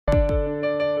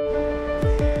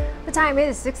The time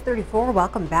is 6:34.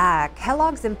 Welcome back.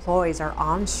 Kellogg's employees are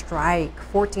on strike.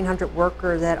 1,400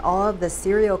 workers at all of the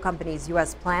cereal company's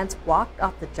U.S. plants walked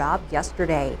off the job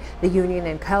yesterday. The union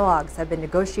and Kellogg's have been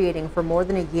negotiating for more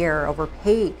than a year over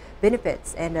pay,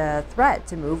 benefits, and a threat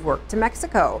to move work to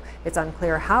Mexico. It's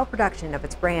unclear how production of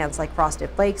its brands like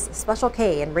Frosted Flakes, Special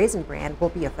K, and Raisin Bran will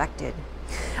be affected.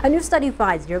 A new study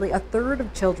finds nearly a third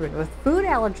of children with food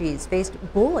allergies faced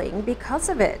bullying because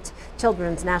of it.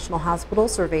 Children's National Hospital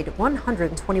surveyed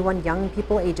 121 young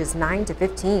people ages 9 to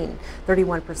 15.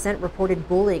 31% reported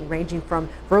bullying ranging from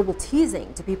verbal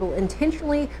teasing to people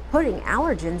intentionally putting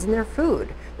allergens in their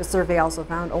food. The survey also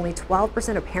found only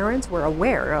 12% of parents were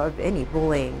aware of any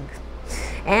bullying.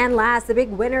 And last, the big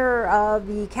winner of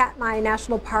the Katmai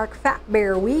National Park Fat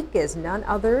Bear Week is none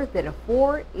other than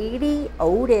 480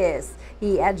 Otis.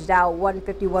 He edged out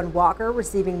 151 Walker,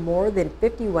 receiving more than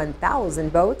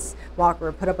 51,000 votes.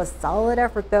 Walker put up a solid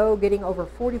effort, though, getting over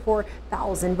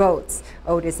 44,000 votes.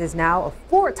 Otis is now a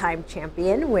four-time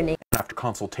champion, winning. After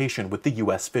consultation with the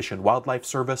U.S. Fish and Wildlife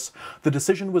Service, the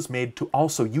decision was made to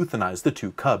also euthanize the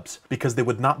two cubs because they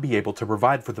would not be able to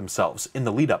provide for themselves in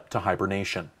the lead-up to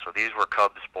hibernation. So these were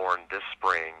cubs born this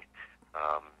spring.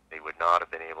 They would not have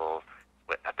been able,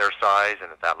 at their size and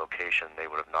at that location, they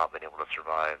would have not been able to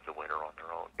survive the winter on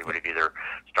their own. They would have either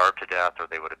starved to death or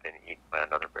they would have been eaten by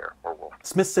another bear or wolf.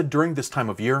 Smith said during this time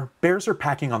of year, bears are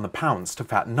packing on the pounds to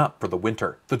fatten up for the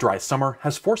winter. The dry summer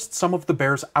has forced some of the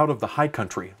bears out of the high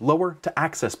country, lower to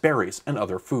access berries and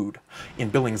other food. In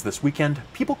Billings this weekend,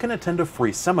 people can attend a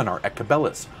free seminar at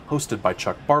Cabela's, hosted by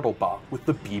Chuck Bartlebaugh with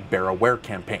the Be Bear Aware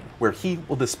campaign, where he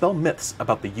will dispel myths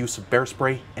about the use of bear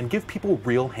spray and give people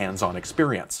real hands-on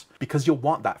experience. Because you'll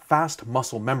want that fast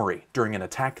muscle memory during an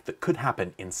attack that could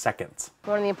happen in seconds.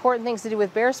 One of the important things to do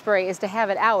with bear spray is to have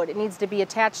it out. It needs to be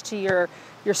attached to your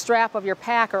strap of your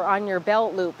pack or on your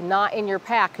belt loop, not in your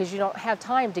pack, because you don't have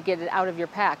time to get it out of your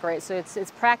pack, right? So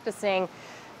it's practicing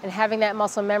and having that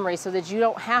muscle memory so that you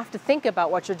don't have to think about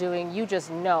what you're doing, you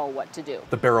just know what to do.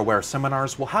 The Bear Aware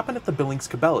seminars will happen at the Billings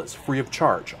Cabela's free of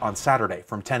charge on Saturday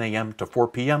from 10 a.m. to 4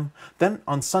 p.m., then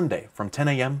on Sunday from 10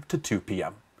 a.m. to 2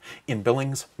 p.m. In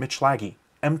Billings, Mitch Laggy,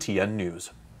 MTN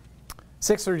News.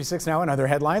 6:36 now, and other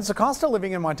headlines. The cost of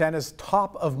living in Montana is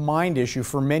top of mind issue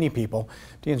for many people.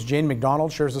 TN's Jane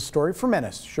McDonald shares a story from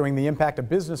Ennis showing the impact a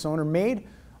business owner made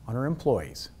on her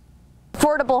employees.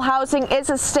 Affordable housing is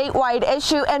a statewide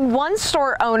issue, and one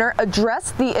store owner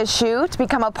addressed the issue to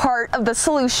become a part of the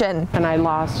solution. And I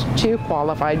lost 2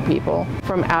 qualified people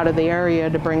from out of the area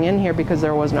to bring in here because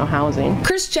there was no housing.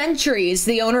 Chris Gentry is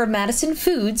the owner of Madison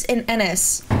Foods in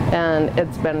Ennis. And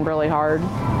it's been really hard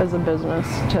as a business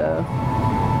to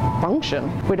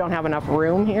function. We don't have enough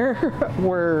room here.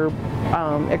 We're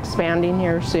expanding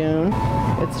here soon.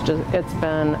 It's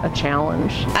been a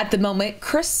challenge. At the moment,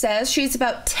 Chris says she's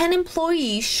about 10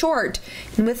 employees short,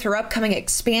 and with her upcoming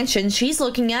expansion, she's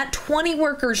looking at 20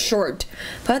 workers short.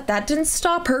 But that didn't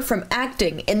stop her from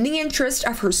acting in the interest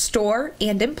of her store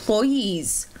and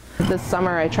employees. This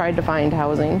summer I tried to find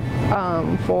housing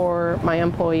for my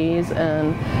employees,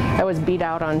 and I was beat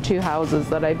out on 2 houses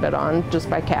that I bid on just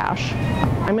by cash.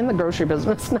 I'm in the grocery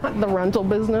business, not the rental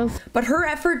business. But her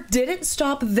effort didn't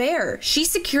stop there. She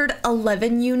secured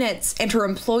 11 units, and her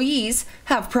employees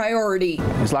have priority.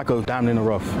 It's like a diamond in the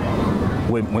rough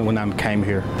when I came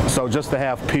here. So just to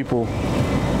have people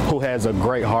who has a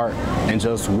great heart and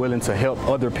just willing to help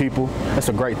other people, that's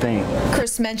a great thing.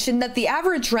 Chris mentioned that the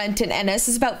average rent in Ennis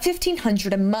is about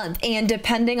 $1,500 a month, and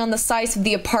depending on the size of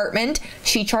the apartment,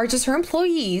 she charges her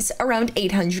employees around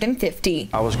 $850.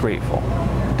 I was grateful,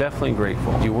 definitely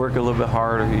grateful. You work a little bit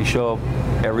harder, you show up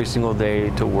every single day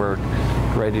to work,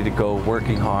 ready to go,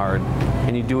 working hard,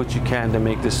 and you do what you can to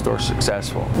make this store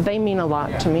successful. They mean a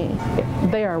lot to me.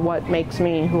 They are what makes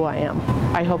me who I am.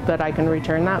 I hope that I can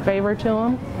return that favor to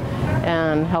them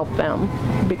and help them,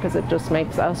 because it just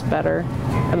makes us better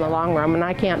in the long run, and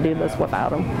I can't do this without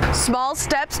them. Small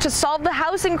steps to solve the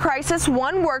housing crisis,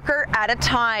 one worker at a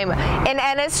time. In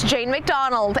Ennis, Jane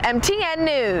McDonald, MTN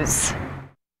News.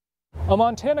 A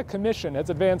Montana commission has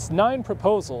advanced 9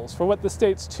 proposals for what the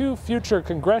state's 2 future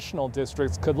congressional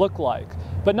districts could look like,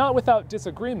 but not without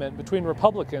disagreement between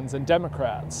Republicans and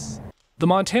Democrats. The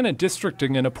Montana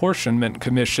Districting and Apportionment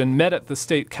Commission met at the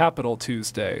state capitol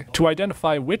Tuesday to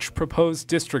identify which proposed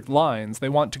district lines they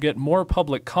want to get more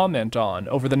public comment on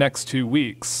over the next 2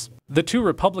 weeks. The 2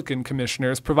 Republican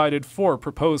commissioners provided 4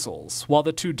 proposals, while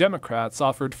the 2 Democrats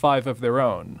offered 5 of their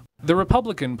own. The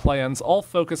Republican plans all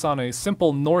focus on a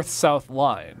simple north-south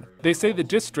line. They say the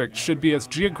district should be as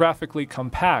geographically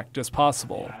compact as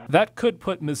possible. That could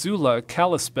put Missoula,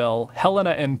 Kalispell, Helena,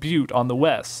 and Butte on the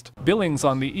west, Billings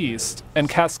on the east, and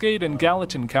Cascade and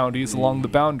Gallatin counties along the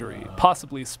boundary,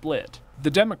 possibly split. The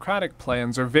Democratic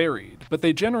plans are varied, but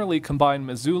they generally combine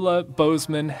Missoula,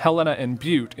 Bozeman, Helena, and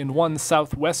Butte in one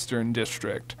southwestern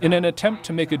district, in an attempt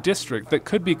to make a district that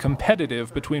could be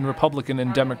competitive between Republican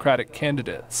and Democratic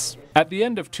candidates. At the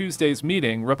end of Tuesday's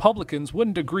meeting, Republicans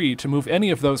wouldn't agree to move any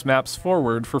of those maps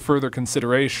forward for further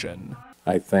consideration.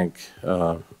 I think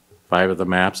 5 of the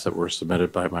maps that were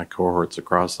submitted by my cohorts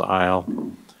across the aisle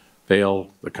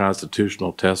fail the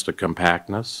constitutional test of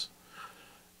compactness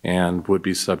and would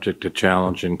be subject to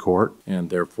challenge in court,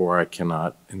 and therefore I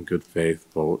cannot, in good faith,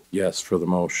 vote yes for the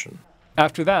motion.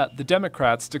 After that, the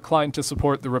Democrats declined to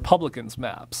support the Republicans'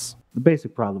 maps. The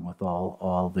basic problem with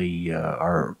all the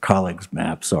our colleagues'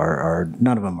 maps are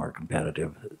none of them are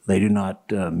competitive. They do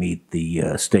not meet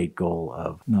the state goal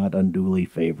of not unduly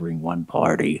favoring one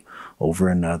party over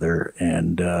another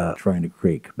and trying to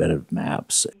create competitive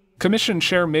maps. Commission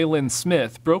Chair Maylin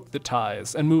Smith broke the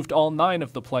ties and moved all 9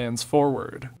 of the plans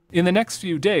forward. In the next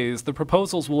few days, the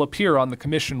proposals will appear on the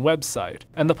Commission website,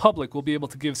 and the public will be able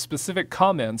to give specific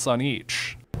comments on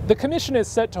each. The Commission is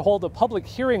set to hold a public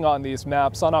hearing on these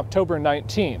maps on October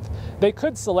 19th. They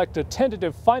could select a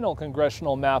tentative final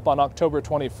congressional map on October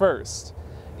 21st.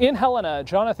 In Helena,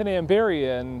 Jonathan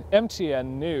Amberian,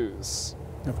 MTN News.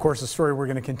 Of course, a story we're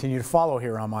going to continue to follow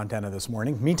here on Montana This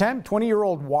Morning. Meantime,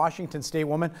 20-year-old Washington State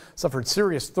woman suffered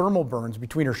serious thermal burns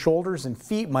between her shoulders and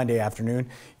feet Monday afternoon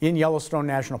in Yellowstone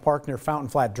National Park near Fountain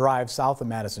Flat Drive, south of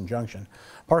Madison Junction.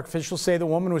 Park officials say the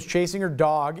woman was chasing her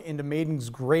dog into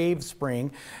Maiden's Grave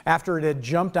Spring after it had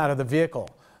jumped out of the vehicle.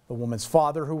 The woman's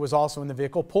father, who was also in the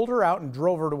vehicle, pulled her out and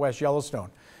drove her to West Yellowstone.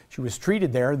 She was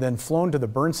treated there, then flown to the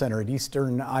burn center at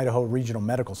Eastern Idaho Regional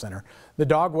Medical Center. The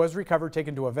dog was recovered,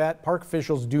 taken to a vet. Park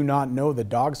officials do not know the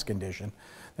dog's condition.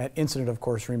 That incident, of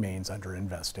course, remains under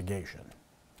investigation.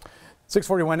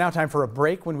 6:41 now, time for a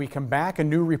break. When we come back, a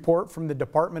new report from the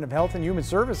Department of Health and Human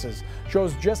Services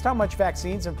shows just how much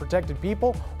vaccines have protected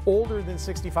people older than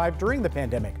 65 during the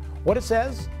pandemic. What it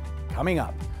says, coming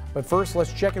up. But first,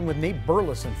 let's check in with Nate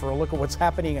Burleson for a look at what's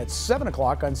happening at 7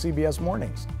 o'clock on CBS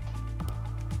Mornings.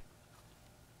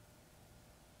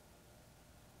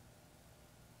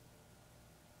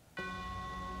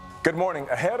 Good morning.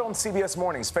 Ahead on CBS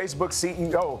Mornings, Facebook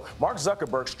CEO Mark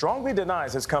Zuckerberg strongly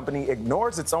denies his company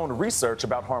ignores its own research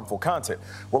about harmful content.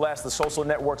 We'll ask the social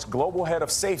network's global head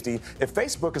of safety if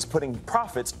Facebook is putting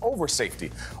profits over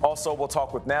safety. Also, we'll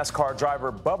talk with NASCAR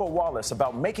driver Bubba Wallace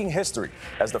about making history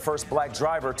as the first black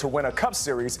driver to win a Cup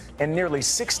Series in nearly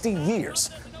 60 years.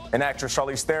 And actress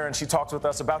Charlize Theron, she talks with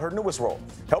us about her newest role,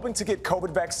 helping to get COVID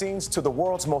vaccines to the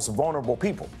world's most vulnerable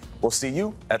people. We'll see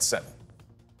you at 7.